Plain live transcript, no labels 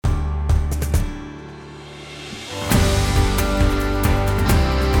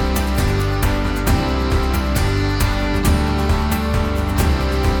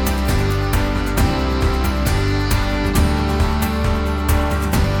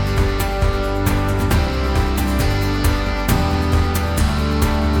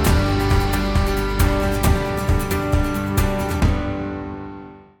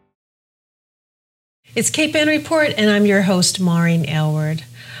It's Cape Ann Report, and I'm your host, Maureen Aylward.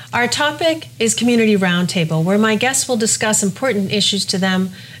 Our topic is Community Roundtable, where my guests will discuss important issues to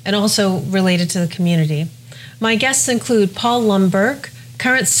them and also related to the community. My guests include Paul Lundberg,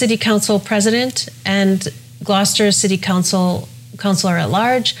 current City Council President and Gloucester City Councilor at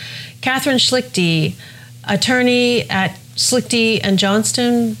Large, Catherine Schlichty, attorney at Schlichty and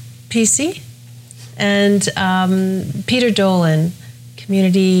Johnston, PC, and Peter Dolan,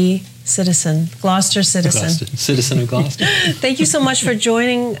 community citizen, Gloucester citizen. Citizen of Gloucester. Thank you so much for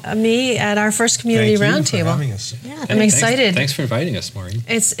joining me at our first community roundtable. Thank you for having us. Yeah, I'm excited. Thanks for inviting us, Maureen.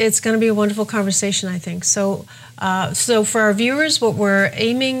 It's going to be a wonderful conversation, I think. So for our viewers, what we're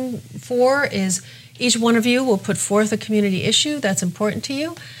aiming for is each one of you will put forth a community issue that's important to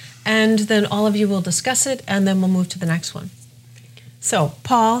you, and then all of you will discuss it, and then we'll move to the next one. So,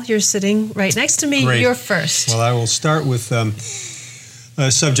 Paul, you're sitting right next to me. Great. You're first. Well, I will start with a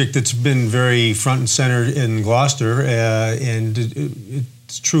subject that's been very front and center in Gloucester, and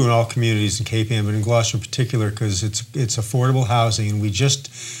it's true in all communities in Cape Ann, but in Gloucester in particular, because it's affordable housing, and we just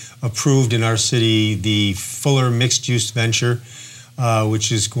approved in our city the Fuller mixed-use venture,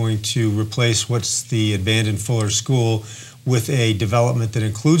 which is going to replace what's the abandoned Fuller School with a development that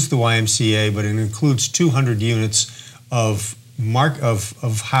includes the YMCA, but it includes 200 units of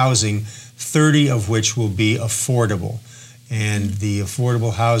housing, 30 of which will be affordable. And the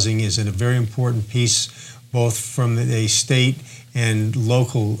affordable housing is a very important piece, both from a state and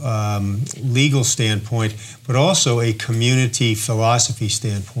local legal standpoint, but also a community philosophy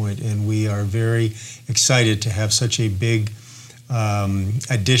standpoint. And we are very excited to have such a big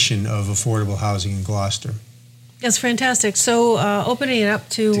addition of affordable housing in Gloucester. That's fantastic. So opening it up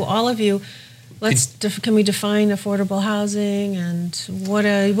to all of you, can we define affordable housing, and what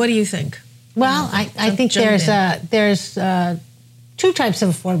do you think? Well, I think there's two types of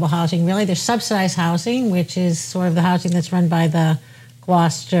affordable housing, really. There's subsidized housing, which is sort of the housing that's run by the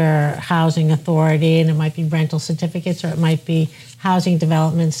Gloucester Housing Authority, and it might be rental certificates, or it might be housing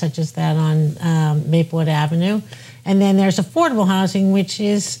developments such as that on Maplewood Avenue. And then there's affordable housing, which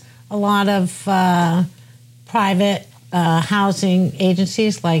is a lot of private housing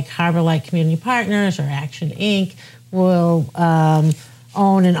agencies like Harbor Light Community Partners or Action Inc. will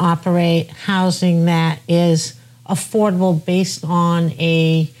own and operate housing that is affordable based on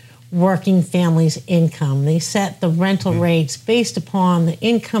a working family's income. They set the rental rates based upon the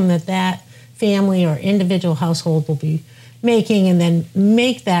income that family or individual household will be making, and then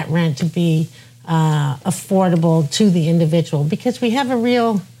make that rent to be affordable to the individual. Because we have a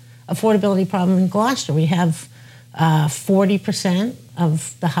real affordability problem in Gloucester. We have 40%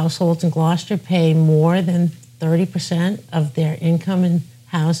 of the households in Gloucester pay more than 30% of their income in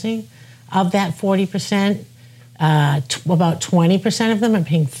housing. Of that 40%, about 20% of them are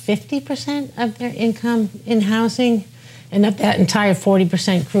paying 50% of their income in housing. And of that entire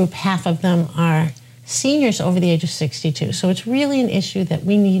 40% group, half of them are seniors over the age of 62. So it's really an issue that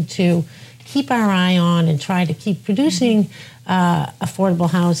we need to keep our eye on and try to keep producing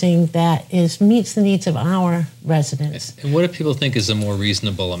affordable housing that meets the needs of our residents. And what do people think is a more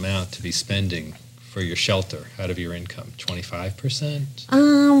reasonable amount to be spending for your shelter out of your income?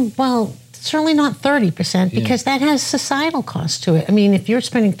 25%? Well, certainly not 30%, because that has societal costs to it. I mean, if you're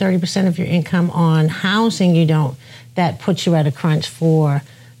spending 30% of your income on housing, that puts you at a crunch for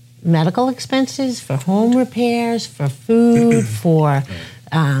medical expenses, for home repairs, for food, for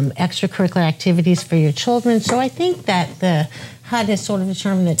extracurricular activities for your children. So I think that the HUD has sort of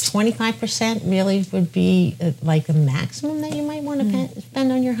determined that 25% really would be like the maximum that you might want to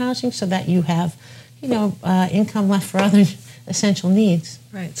spend on your housing, so that you have, income left for other essential needs.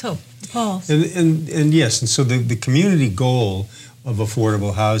 Right. So, Paul. And yes, and so the community goal of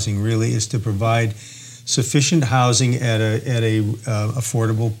affordable housing really is to provide sufficient housing at a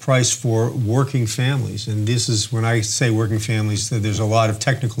affordable price for working families. And this is, when I say working families, there's a lot of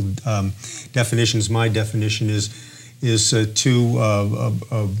technical definitions. My definition is two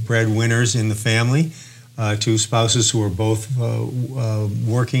breadwinners in the family, two spouses who are both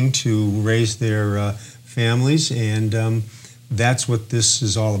working to raise their families, and that's what this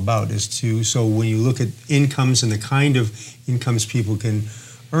is all about. So when you look at incomes and the kind of incomes people can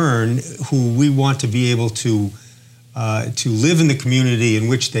earn, who we want to be able to live in the community in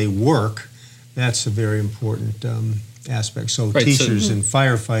which they work, that's a very important aspect. So right, teachers and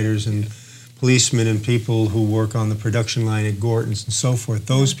firefighters and policemen and people who work on the production line at Gorton's and so forth,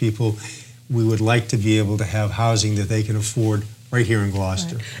 those people, we would like to be able to have housing that they can afford right here in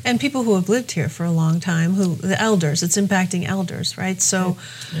Gloucester. Right. And people who have lived here for a long time, the elders, it's impacting elders, right? So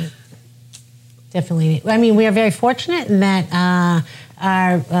definitely. I mean, we are very fortunate in that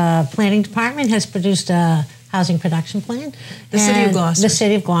Our planning department has produced a housing production plan. The City of Gloucester. The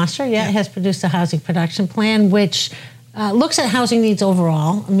City of Gloucester, has produced a housing production plan, which looks at housing needs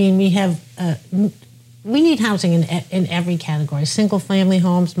overall. I mean, we need housing in every category: single-family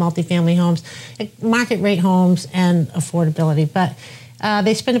homes, multifamily homes, market-rate homes, and affordability. But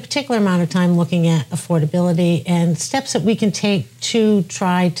they spend a particular amount of time looking at affordability and steps that we can take to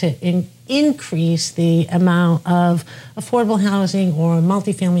try to increase the amount of affordable housing or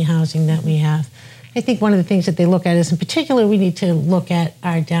multifamily housing that we have. I think one of the things that they look at is, in particular, we need to look at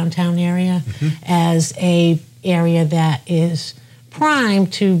our downtown area as a area that is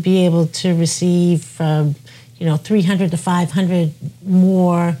primed to be able to receive 300 to 500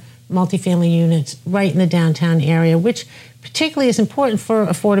 more multifamily units right in the downtown area, which particularly is important for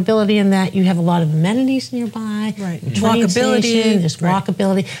affordability in that you have a lot of amenities nearby. Right. Train Walkability. Station, there's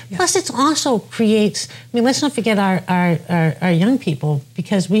walkability. Yeah. Plus, it also creates, let's not forget our young people,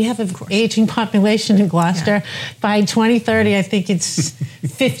 because we have an aging population in Gloucester. Yeah. By 2030, I think it's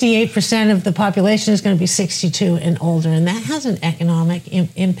 58% of the population is going to be 62 and older, and that has an economic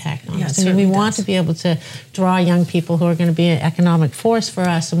impact on us. We want to be able to draw young people who are going to be an economic force for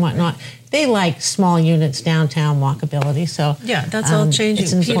us and whatnot. They like small units, downtown walkability. So that's all changing.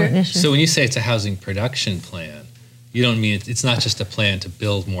 It's an important issue. So when you say it's a housing production plan, you don't mean it's not just a plan to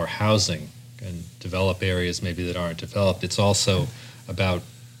build more housing and develop areas maybe that aren't developed. It's also about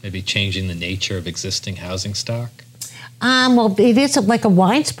maybe changing the nature of existing housing stock. Well, it is like a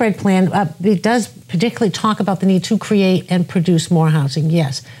widespread plan. It does particularly talk about the need to create and produce more housing.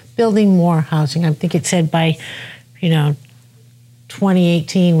 Yes, building more housing. I think it said by,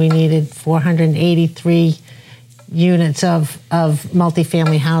 2018 we needed 483 units of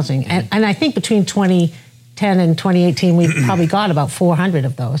multifamily housing, and I think between 2010 and 2018 we probably got about 400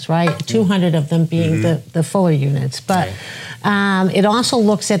 of those, right? 200 of them being the fuller units. But it also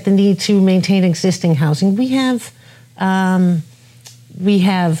looks at the need to maintain existing housing. We have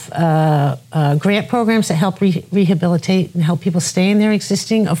grant programs that help rehabilitate and help people stay in their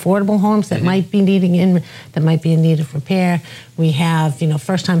existing affordable homes that might be in need of repair. We have,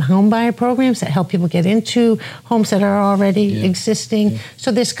 first-time homebuyer programs that help people get into homes that are already existing.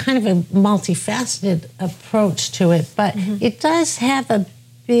 So there's kind of a multifaceted approach to it, but it does have a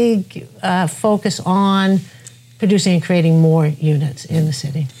big focus on producing and creating more units in the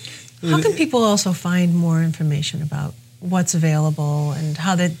city. How can people also find more information about what's available and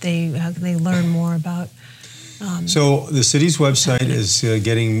how can they learn more about? So the city's website is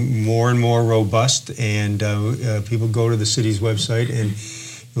getting more and more robust, and people go to the city's website and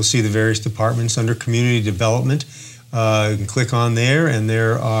you'll see the various departments under community development. You can click on there, and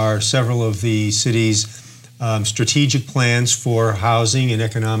there are several of the city's strategic plans for housing and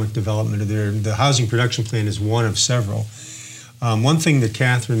economic development. The housing production plan is one of several. One thing that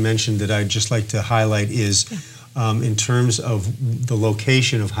Catherine mentioned that I'd just like to highlight is in terms of the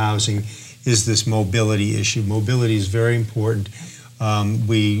location of housing is this mobility issue. Mobility is very important.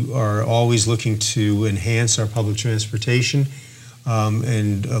 We are always looking to enhance our public transportation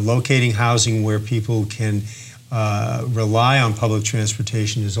and locating housing where people can rely on public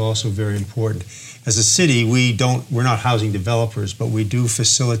transportation is also very important. As a city, we're not housing developers, but we do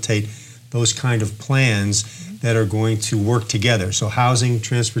facilitate those kind of plans that are going to work together. So housing,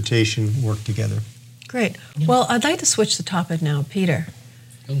 transportation work together. Great. Well, I'd like to switch the topic now. Peter,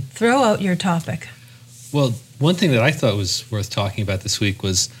 throw out your topic. Well, one thing that I thought was worth talking about this week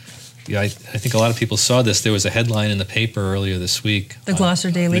was, I think a lot of people saw this. There was a headline in the paper earlier this week. The Gloucester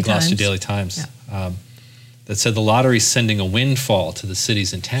Daily Times. The Gloucester Daily Times that said the lottery's sending a windfall to the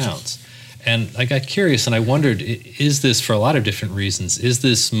cities and towns. And I got curious and I wondered, is this, for a lot of different reasons, is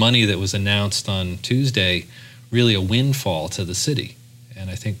this money that was announced on Tuesday really a windfall to the city? And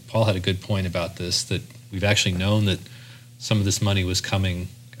I think Paul had a good point about this, that we've actually known that some of this money was coming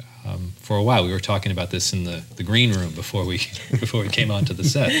for a while. We were talking about this in the green room before we came onto the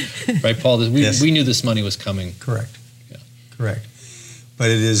set. Right, Paul? We knew this money was coming. Correct. Yeah. Correct.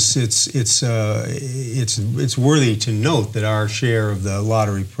 But it's worthy to note that our share of the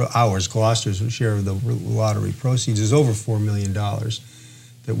lottery, Gloucester's share of the lottery proceeds is over $4 million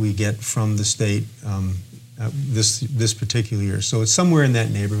that we get from the state this particular year. So it's somewhere in that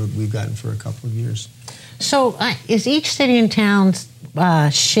neighborhood we've gotten for a couple of years. So is each city and town's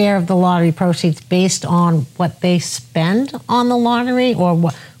share of the lottery proceeds based on what they spend on the lottery, or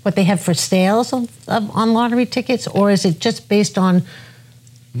what they have for sales on lottery tickets, or is it just based on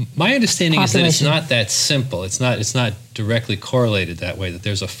My understanding population? Is that it's not that simple. It's not directly correlated that way, that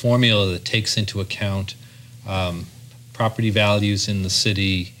there's a formula that takes into account property values in the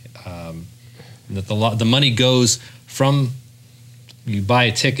city, and that the money goes from you buy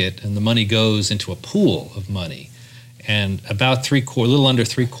a ticket and the money goes into a pool of money, and about a little under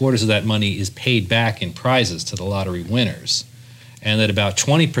 3/4 of that money is paid back in prizes to the lottery winners, and that about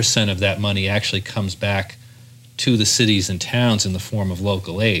 20% of that money actually comes back to the cities and towns in the form of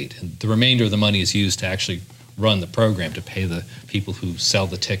local aid. And the remainder of the money is used to actually run the program, to pay the people who sell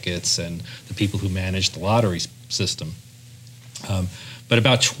the tickets and the people who manage the lottery system. But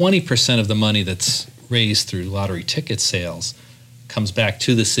about 20% of the money that's raised through lottery ticket sales comes back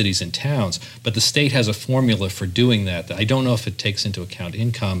to the cities and towns. But the state has a formula for doing that. I don't know if it takes into account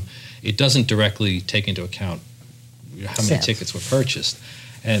income. It doesn't directly take into account how many tickets were purchased.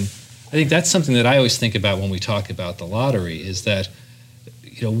 And I think that's something that I always think about when we talk about the lottery, is that,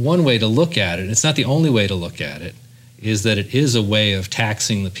 one way to look at it, and it's not the only way to look at it, is that it is a way of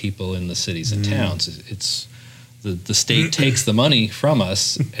taxing the people in the cities and towns. It's the state takes the money from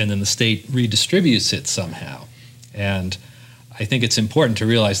us, and then the state redistributes it somehow. And I think it's important to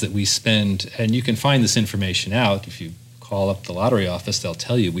realize that we spend, and you can find this information out if you call up the lottery office, they'll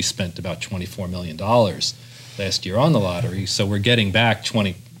tell you we spent about $24 million last year on the lottery, so we're getting back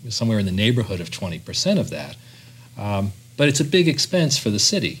somewhere in the neighborhood of 20% of that. But it's a big expense for the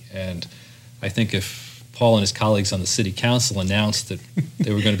city, and I think if Paul and his colleagues on the city council announced that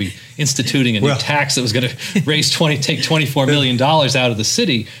they were going to be instituting a new tax that was going to take $24 million out of the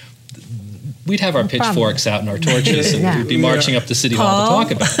city, we'd have our pitchforks out and our torches, and we'd be marching up to City Hall to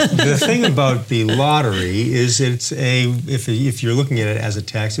talk about it. The thing about the lottery is if you're looking at it as a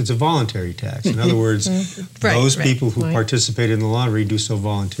tax, it's a voluntary tax. In other words, those people who participate in the lottery do so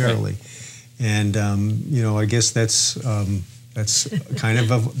voluntarily. Right. And, I guess that's kind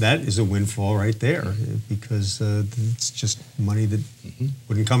of that is a windfall right there, because it's just money that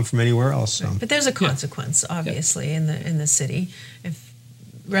wouldn't come from anywhere else. So. Right. But there's a consequence, obviously, in the city. If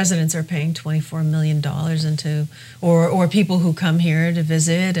residents are paying $24 million into, or people who come here to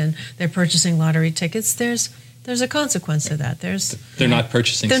visit and they're purchasing lottery tickets, there's a consequence to that. They're not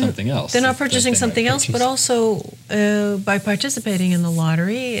purchasing something else. They're not purchasing something else, but also by participating in the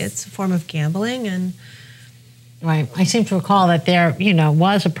lottery, it's a form of gambling. And right, I seem to recall that there,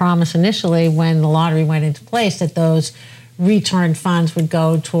 was a promise initially when the lottery went into place that those return funds would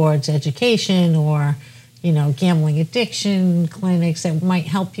go towards education or, gambling addiction clinics that might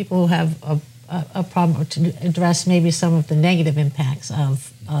help people who have a problem, to address maybe some of the negative impacts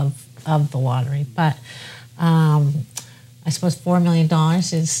of the lottery. But I suppose $4 million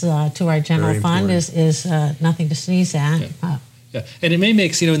is to our general fund is nothing to sneeze at. Yeah, and it may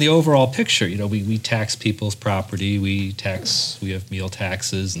make, in the overall picture, we tax people's property, we have meal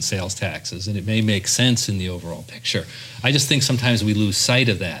taxes and sales taxes, and it may make sense in the overall picture. I just think sometimes we lose sight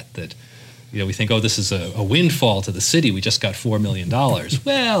of that we think, this is a windfall to the city, we just got $4 million.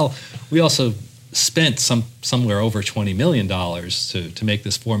 Well, we also spent somewhere over $20 million to make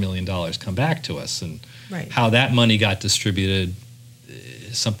this $4 million come back to us, and how that money got distributed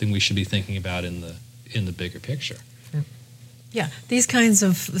is something we should be thinking about in the bigger picture. Yeah, these kinds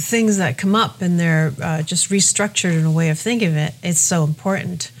of things that come up and they're just restructured in a way of thinking of it, it's so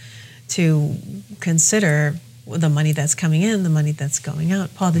important to consider the money that's coming in, the money that's going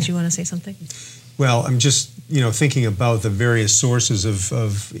out. Paul, did you want to say something? Well, I'm just, thinking about the various sources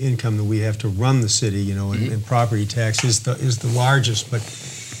of income that we have to run the city, and property tax is the largest,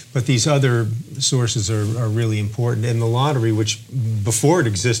 but these other sources are really important. And the lottery, which before it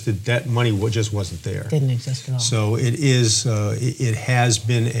existed, that money just wasn't there. Didn't exist at all. So it has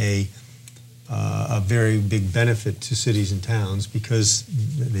been a very big benefit to cities and towns because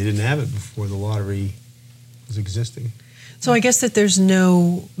they didn't have it before the lottery was existing. So I guess that there's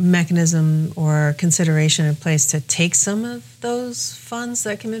no mechanism or consideration in place to take some of those funds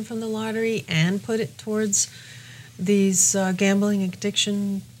that come in from the lottery and put it towards these gambling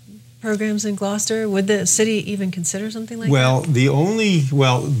addiction programs in Gloucester. Would the city even consider something like that?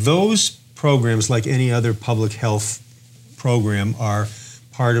 Those programs, like any other public health program, are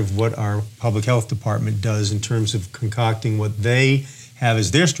part of what our public health department does in terms of concocting what they have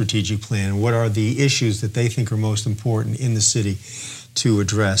as their strategic plan and what are the issues that they think are most important in the city to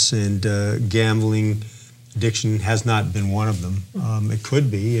address. And gambling addiction has not been one of them. It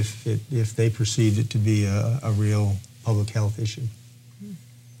could be if they perceived it to be a real public health issue.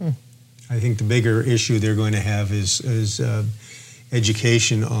 I think the bigger issue they're going to have is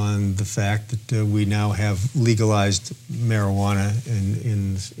education on the fact that we now have legalized marijuana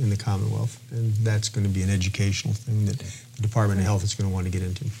in the Commonwealth, and that's going to be an educational thing that the Department of Health is going to want to get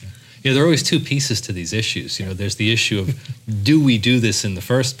into. Yeah, there are always two pieces to these issues. There's the issue of, do we do this in the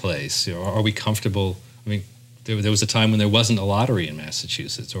first place? Are we comfortable? I mean, there was a time when there wasn't a lottery in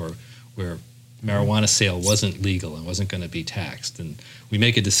Massachusetts, or where marijuana sale wasn't legal and wasn't going to be taxed, and we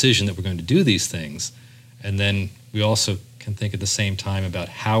make a decision that we're going to do these things, and then we also can think at the same time about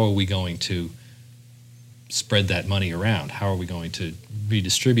how are we going to spread that money around? How are we going to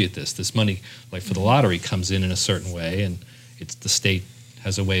redistribute this? This money, like for the lottery, comes in a certain way, and it's the state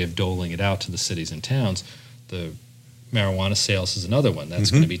has a way of doling it out to the cities and towns. The marijuana sales is another one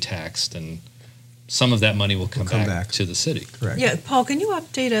that's going to be taxed, and some of that money will come back to the city. Correct. Yeah, Paul, can you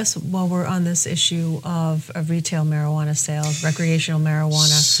update us while we're on this issue of retail marijuana sales, recreational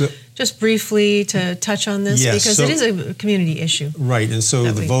marijuana? Just briefly to touch on this, because it is a community issue. Right, and so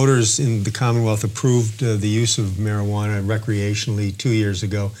the voters in the Commonwealth approved the use of marijuana recreationally 2 years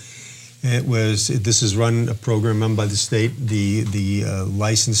ago. This is a program run by the state. The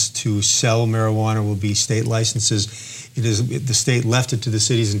license to sell marijuana will be state licenses. The state left it to the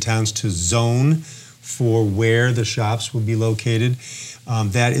cities and towns to zone for where the shops will be located.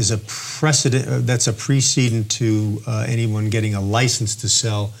 That is a precedent. That's a precedent to anyone getting a license to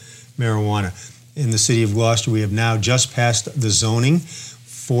sell marijuana. In the city of Gloucester, we have now just passed the zoning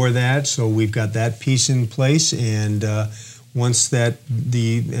for that, so we've got that piece in place, and once that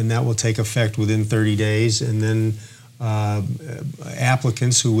will take effect within 30 days, and then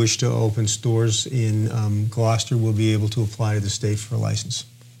applicants who wish to open stores in Gloucester will be able to apply to the state for a license.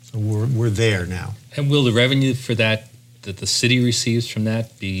 So we're there now. And will the revenue for that the city receives from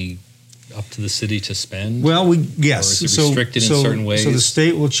that be up to the city to spend? Well, yes. Or is it restricted in certain ways? So the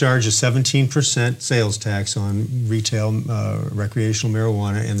state will charge a 17% sales tax on retail recreational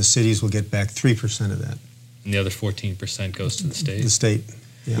marijuana, and the cities will get back 3% of that. And the other 14% goes to the state? The state.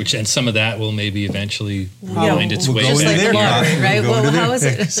 Yeah. And some of that will maybe eventually find its way just back. like the lottery, right? Well, how is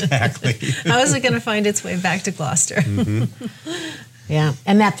it? Exactly. How is it going to find its way back to Gloucester? Yeah,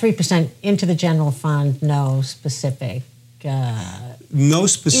 and that 3% into the general fund, no specific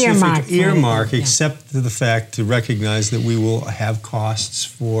earmark except the fact to recognize that we will have costs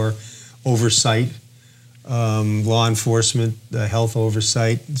for oversight, law enforcement, health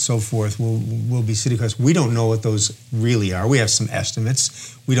oversight, and so forth will be city costs. We don't know what those really are. We have some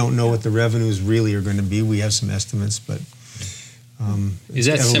estimates. We don't know what the revenues really are going to be. We have some estimates, but is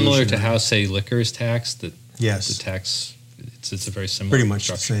that similar to how, say, liquor is taxed? Yes. The tax, it's a very similar pretty much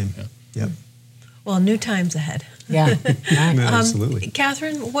structure. the same. Yeah. Yep. Well, new times ahead. Yeah, absolutely.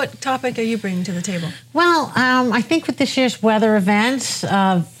 Catherine, what topic are you bringing to the table? Well, I think with this year's weather events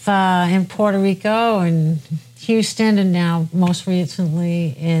in Puerto Rico and Houston, and now most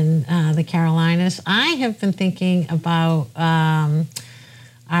recently in the Carolinas, I have been thinking about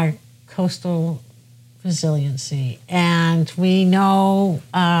our coastal resiliency. And we know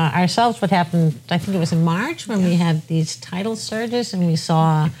ourselves what happened, I think it was in March, when we had these tidal surges and we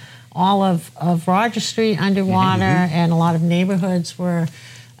saw all of Rogers Street underwater, and a lot of neighborhoods were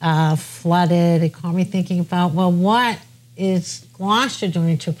flooded. It got me thinking about, well, what is Gloucester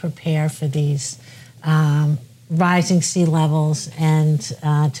doing to prepare for these rising sea levels and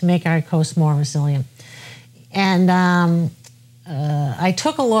to make our coast more resilient? And I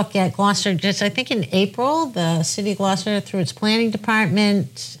took a look at Gloucester just, I think in April, the city of Gloucester, through its planning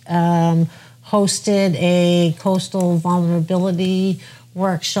department, hosted a coastal vulnerability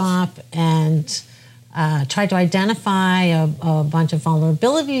workshop and tried to identify a bunch of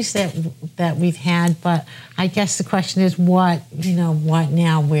vulnerabilities that we've had. But I guess the question is, what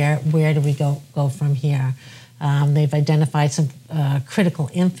now? Where do we go from here? They've identified some critical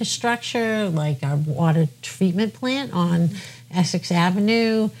infrastructure, like our water treatment plant on Essex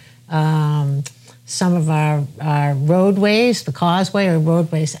Avenue. Some of our roadways, the causeway or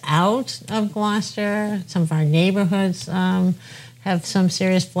roadways out of Gloucester. Some of our neighborhoods have some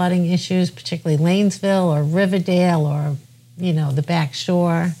serious flooding issues, particularly Lanesville or Riverdale or, the back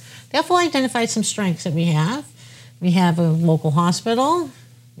shore. They also identified some strengths that we have. We have a local hospital.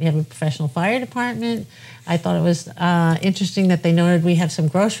 We have a professional fire department. I thought it was interesting that they noted we have some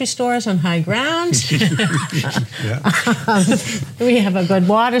grocery stores on high ground. We have a good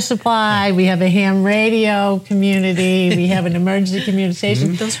water supply. We have a ham radio community. We have an emergency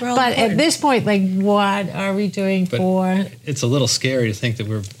communication. Those were all But important. at this point, what are we doing for? It's a little scary to think that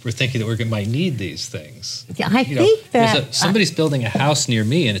we're thinking that we might need these things. Yeah, I think that somebody's building a house near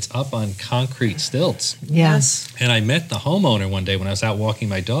me and it's up on concrete stilts. Yes. And I met the homeowner one day when I was out walking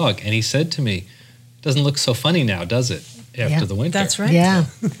my dog, and he said to me, "Doesn't look so funny now, does it? After the winter." That's right. Yeah.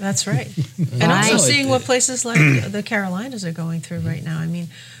 That's right. And also seeing what places like the Carolinas are going through right now. I mean,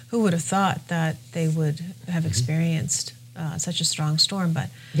 who would have thought that they would have experienced such a strong storm? But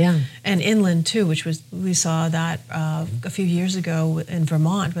and inland too, which we saw that a few years ago in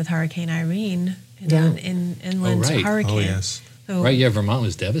Vermont with Hurricane Irene, in inland hurricane. Oh yes. So Right, yeah, Vermont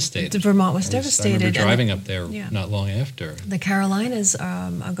was devastated. Vermont was I devastated. remember and driving up there yeah. not long after. the Carolinas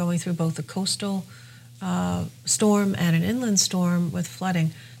are going through both a coastal storm and an inland storm with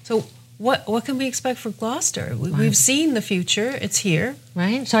flooding. So what can we expect for Gloucester? We've seen the future. It's here.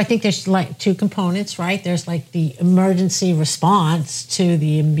 Right. So I think there's like two components, right? There's like the emergency response to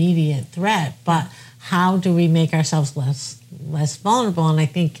the immediate threat, but how do we make ourselves less vulnerable? And I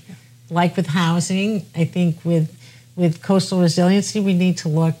think, like with housing, I think with coastal resiliency, we need to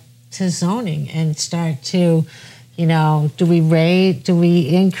look to zoning and start to, do we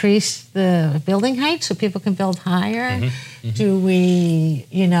increase the building height so people can build higher? Mm-hmm. Mm-hmm. Do we,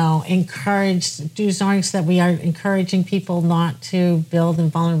 do zoning so that we are encouraging people not to build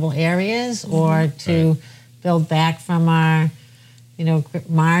in vulnerable areas or to build back from our,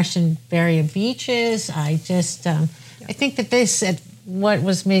 marsh and barrier beaches? I think that what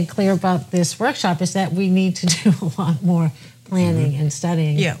was made clear about this workshop is that we need to do a lot more planning and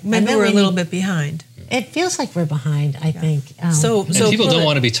studying. Yeah, maybe we're a little bit behind. It feels like we're behind, I think. So people don't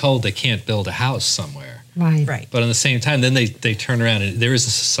want to be told they can't build a house somewhere. Right. But at the same time, then they turn around and there is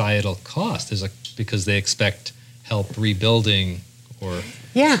a societal cost. Because they expect help rebuilding or...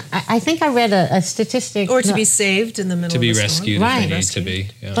 Yeah, I think I read a statistic... Or to be saved in the middle of the storm. To be rescued if they need to be.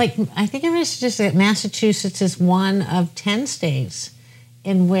 Yeah. Like, I think I read a statistic that Massachusetts is one of 10 states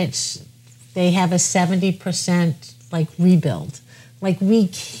in which they have a 70% rebuild. Like we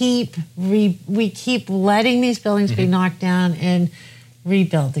keep letting these buildings be knocked down and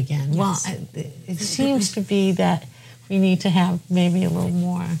rebuild again. Yes. Well, it seems to be that we need to have maybe a little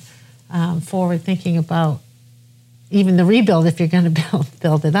more forward thinking about even the rebuild. If you're going to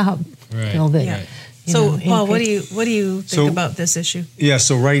build it up, build it. Yeah. Right. So, Paul, what do you think about this issue? Yeah.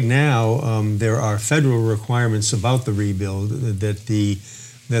 So right now there are federal requirements about the rebuild that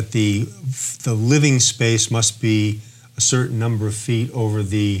the living space must be a certain number of feet over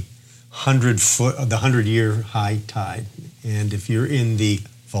the 100-year high tide, and if you're in the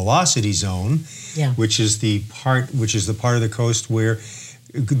velocity zone, which is the part of the coast where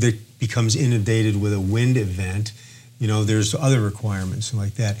that becomes inundated with a wind event, there's other requirements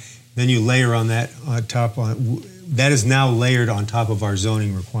like that. Then you layer on that that is now layered on top of our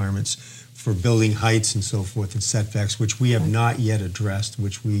zoning requirements for building heights and so forth and setbacks, which we have not yet addressed. I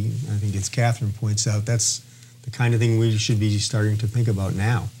think as Catherine points out, that's the kind of thing we should be starting to think about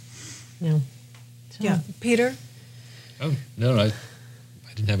now. Yeah. Peter? Oh, no, I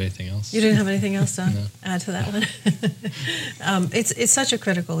didn't have anything else. You didn't have anything else to add to that one? It's such a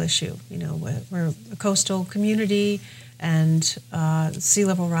critical issue. We're a coastal community, and sea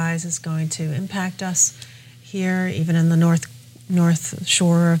level rise is going to impact us here, even in the north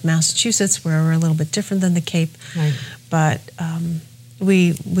shore of Massachusetts, where we're a little bit different than the Cape. Right. But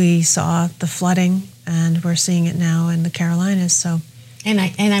we saw the flooding, and we're seeing it now in the Carolinas. So, and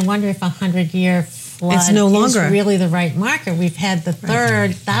I wonder if 100-year flood it's no longer is really the right marker. We've had the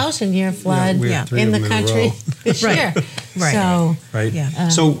third 1,000-year flood in the country this year. Right. So, Yeah.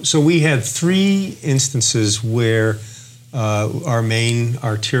 So we had 3 instances where our main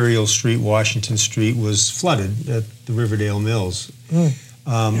arterial street, Washington Street, was flooded at the Riverdale Mills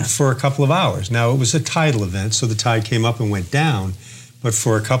for a couple of hours. Now, it was a tidal event, so the tide came up and went down. But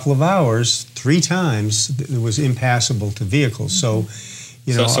for a couple of hours, 3 times, it was impassable to vehicles. So,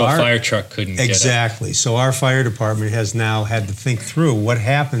 so a fire truck couldn't get up. Exactly. So our fire department has now had to think through what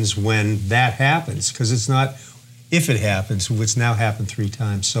happens when that happens, because it's not if it happens. It's now happened 3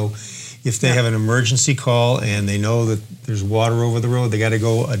 times. So if they have an emergency call and they know that there's water over the road, they got to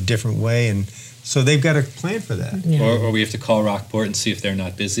go a different way, and so they've got to plan for that. Yeah. Or we have to call Rockport and see if they're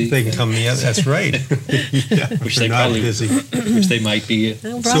not busy. They can come. Yeah, that's right. Which they not probably busy. Which they might be.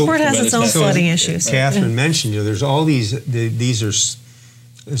 Rockport has its own flooding issues. Catherine mentioned, there's all these.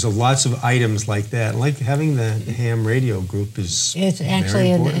 There's lots of items like that. Like having the ham radio group is. It's actually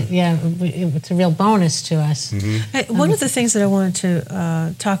it's a real bonus to us. Mm-hmm. One of the things that I wanted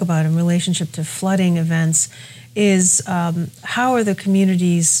to talk about in relationship to flooding events is how are the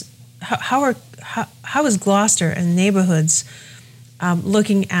communities. How is Gloucester and neighborhoods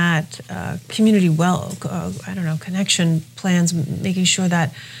looking at community connection plans, making sure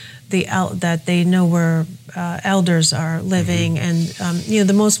that that they know where elders are living, and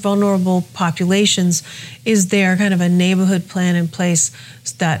the most vulnerable populations? Is there kind of a neighborhood plan in place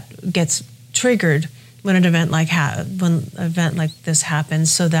that gets triggered when an event like this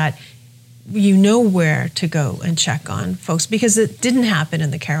happens, so that you know where to go and check on folks? Because it didn't happen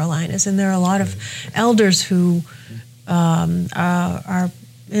in the Carolinas, and there are a lot of elders who are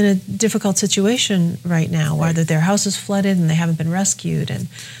in a difficult situation right now, whether their house is flooded and they haven't been rescued. And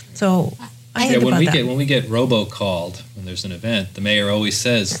so I think about that. When we get robocalled when there's an event, the mayor always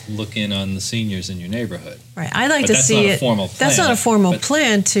says, "Look in on the seniors in your neighborhood." Right. I like But to that's see not a it. formal plan, That's not a formal but-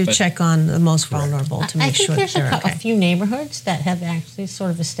 plan to but- check on the most vulnerable to I make think sure there's that they're a okay. few neighborhoods that have actually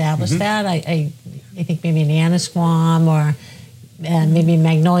sort of established that. I think maybe in Annisquam or maybe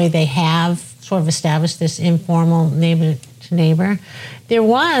Magnolia, they have sort of established this informal neighbor to neighbor. There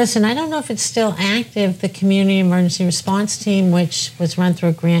was, and I don't know if it's still active, the Community Emergency Response Team, which was run through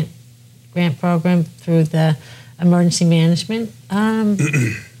a grant program through the emergency management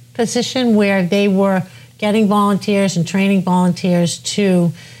position, where they were getting volunteers and training volunteers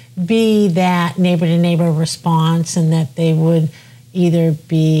to be that neighbor-to-neighbor response, and that they would either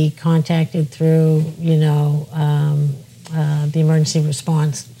be contacted through, the emergency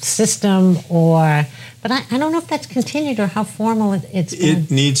response system, but I don't know if that's continued or how formal it's been.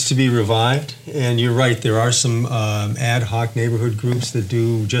 It needs to be revived, and you're right. There are some ad hoc neighborhood groups that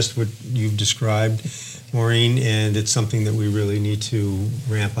do just what you've described, Maureen, and it's something that we really need to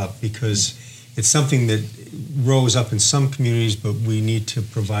ramp up, because it's something that rose up in some communities, but we need to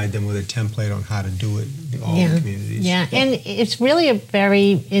provide them with a template on how to do it in all the communities. Yeah, and it's really a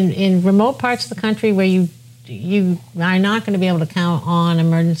very, in remote parts of the country where you are not going to be able to count on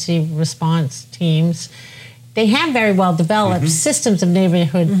emergency response teams. They have very well developed systems of neighbor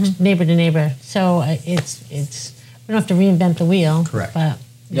to neighbor. So it's we don't have to reinvent the wheel. Correct. But,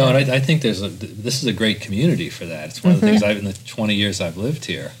 No, and I think this is a great community for that. It's one of the things in the 20 years I've lived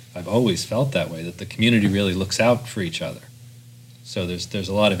here, I've always felt that way, that the community really looks out for each other. So there's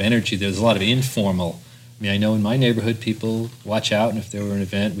a lot of energy. There's a lot of informal. I mean, I know in my neighborhood, people watch out, and if there were an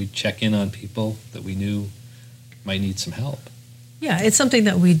event, we'd check in on people that we knew might need some help. Yeah, it's something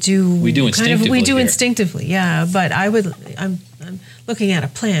that we do. We do instinctively We do here. instinctively, yeah. But I'm looking at a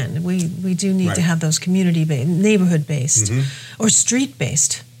plan. We do need to have those community-based, neighborhood-based, or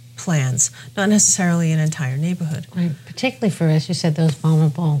street-based plans, not necessarily an entire neighborhood. right, particularly for, as you said, those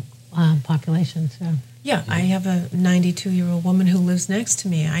vulnerable populations. So. Yeah, I have a 92-year-old woman who lives next to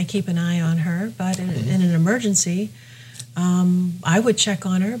me. I keep an eye on her, but in an emergency, I would check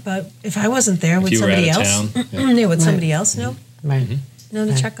on her. But if I wasn't there, would you were somebody out of else? town, Yeah, would somebody else know? Right. No,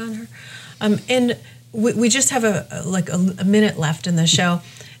 to check on her. And we just have a minute left in the show,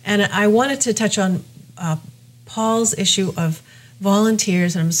 and I wanted to touch on Paul's issue of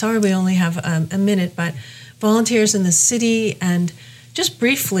volunteers. And I'm sorry we only have a minute, but volunteers in the city, and just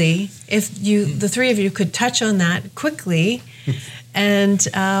briefly, if the three of you could touch on that quickly. And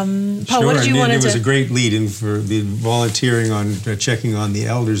Paul, what did you want to? There was a great lead-in for the volunteering on checking on the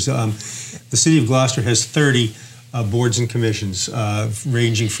elders. The city of Gloucester has 30 boards and commissions,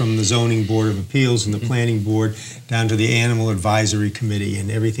 ranging from the Zoning Board of Appeals and the Planning Board down to the Animal Advisory Committee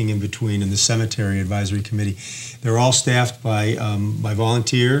and everything in between, and the Cemetery Advisory Committee. They're all staffed by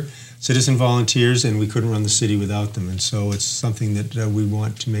citizen volunteers, and we couldn't run the city without them. And so it's something that we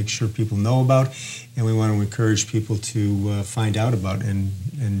want to make sure people know about, and we want to encourage people to find out about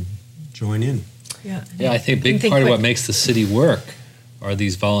and join in. Yeah, I think a big part of what makes the city work are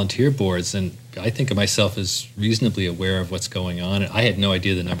these volunteer boards, and I think of myself as reasonably aware of what's going on. I had no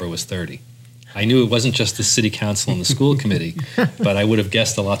idea the number was 30. I knew it wasn't just the city council and the school committee, but I would have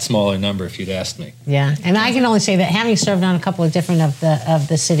guessed a lot smaller number if you'd asked me. Yeah, and I can only say that having served on a couple of different of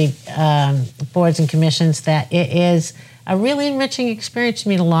the city boards and commissions, that it is a really enriching experience to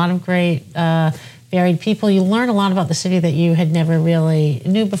meet a lot of great varied people. You learn a lot about the city that you had never really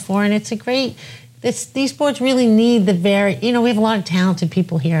knew before, and it's a great. These boards really need we have a lot of talented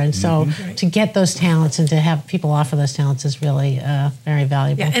people here, and so to get those talents and to have people offer those talents is really very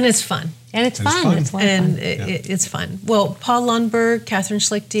valuable. Yeah, and it's fun. And it's fun. It's a lot of fun. It's fun. Well, Paul Lundberg, Catherine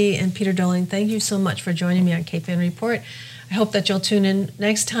Schlichte, and Peter Dolling, thank you so much for joining me on Cape Ann Report. I hope that you'll tune in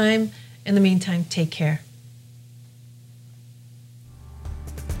next time. In the meantime, take care.